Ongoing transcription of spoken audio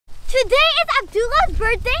Today is Abdullah's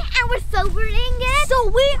birthday and we're celebrating it. So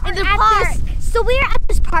we are in the park. We are at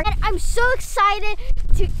this park and I'm so excited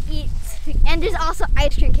to eat. And there's also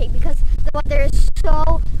ice cream cake because the weather is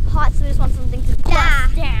so hot, so we just want something to cool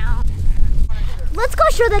us down. Let's go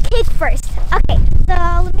show the cake first. Okay,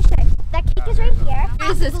 so let me show you. That cake is right here.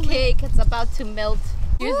 Here's this cake. It's about to melt.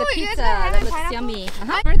 Here's the pizza. That looks yummy.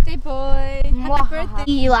 Birthday boy. Happy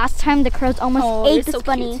birthday. Last time the crows almost ate this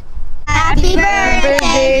bunny. Cute. Happy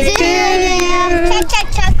birthday to you. Check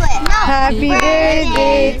chocolate. No. Happy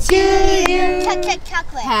birthday to you. Check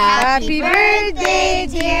chocolate. Happy birthday,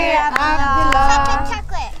 dear Abdullah.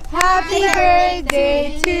 Chocolate. Happy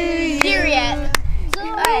birthday to you. Period.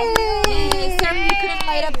 Yay. Sorry you couldn't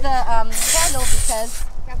light up the candle because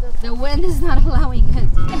the wind is not allowing it.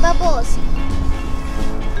 Bubbles.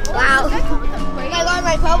 Wow. Oh my god,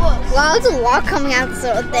 my bubbles. Wow, there's a lot coming out of this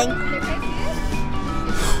little thing.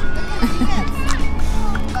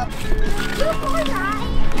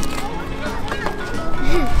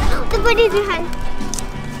 The bunny's behind.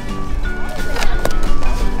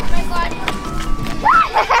 Oh my god.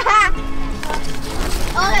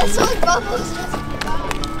 Oh, there's so many bubbles.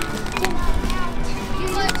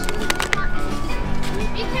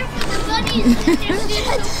 Be careful, the bunnies.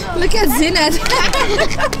 Look at Zinat.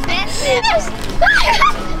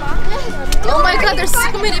 Oh my god, there's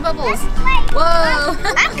so many bubbles. Whoa.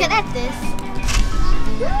 I'm good at this.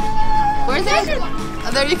 Where's it?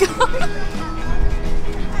 Oh, there you go.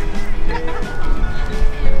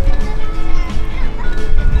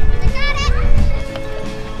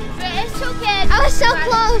 I was so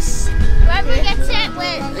close. Whoever gets it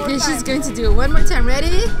wins. Okay, she's going to do it one more time.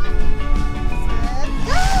 Ready?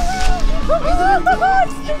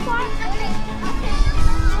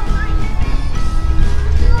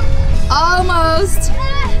 Almost.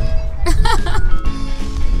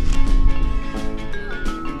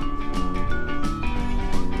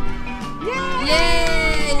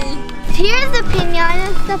 Yay! Here's the pinata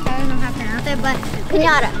stuff. I don't know how to pronounce it, but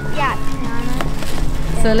pinata. Yeah,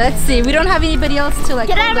 pinata. So let's see. We don't have anybody else to like.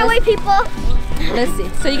 Get out of my way, people. Let's see.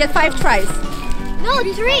 So you get 5 tries. No,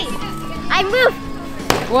 3. I move.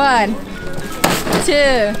 1,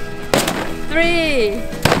 2, 3,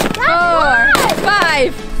 4,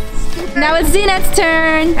 5. Now it's Zinat's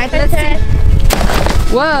turn. Let's see.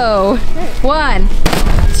 Whoa. 1,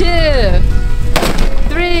 2,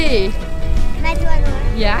 3. Can I do one more?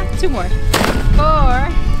 Yeah, 2 more. 4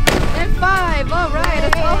 and 5. All right.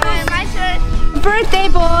 It's almost my turn. birthday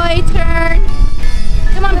boy turn.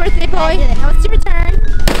 Come on, birthday boy. Now it's your turn.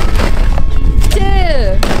 2,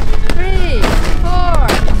 3, 4,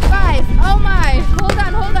 5. Oh my. Hold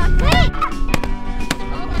on, hold on. Wait.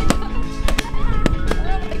 Oh my gosh.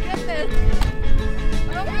 Oh my goodness.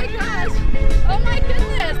 Oh my gosh. Oh my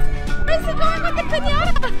goodness. Where's it going with the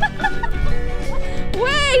pinata?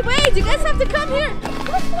 Wait, you guys have to come here.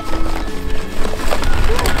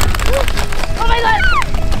 Oh my god.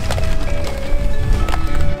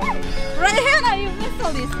 Right, Hannah, you missed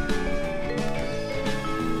all these.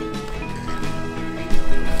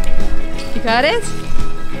 You got it?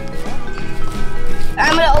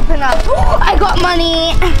 I'm gonna open up. Ooh, I got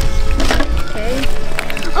money. Okay.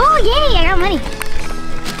 Oh yay, I got money.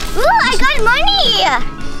 Ooh, I got money.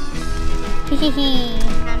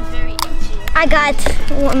 I'm very itchy. I got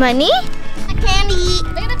money. Candy.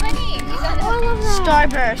 Look at the bunny. Oh, I love that.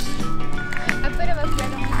 Starburst. A bit of a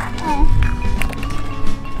bread. Oh.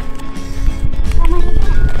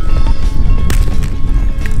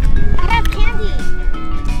 I have candy.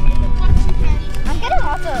 I'm getting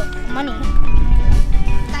lots of money.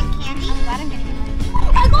 Got candy? I'm glad I'm getting money.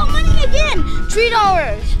 I got money again! $3.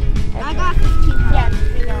 I got 15. Yeah,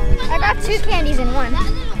 $3. I got 2 candies in one.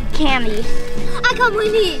 Candy. I got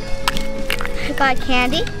money. I got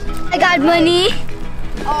candy. I got money.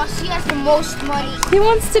 Oh, she has the most money. He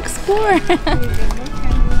wants to explore.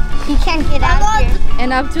 He can't get out here.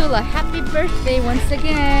 And Abdullah, happy birthday once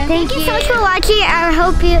again. Thank you so much for watching. I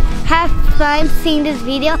hope you have fun seeing this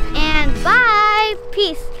video. And bye.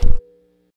 Peace.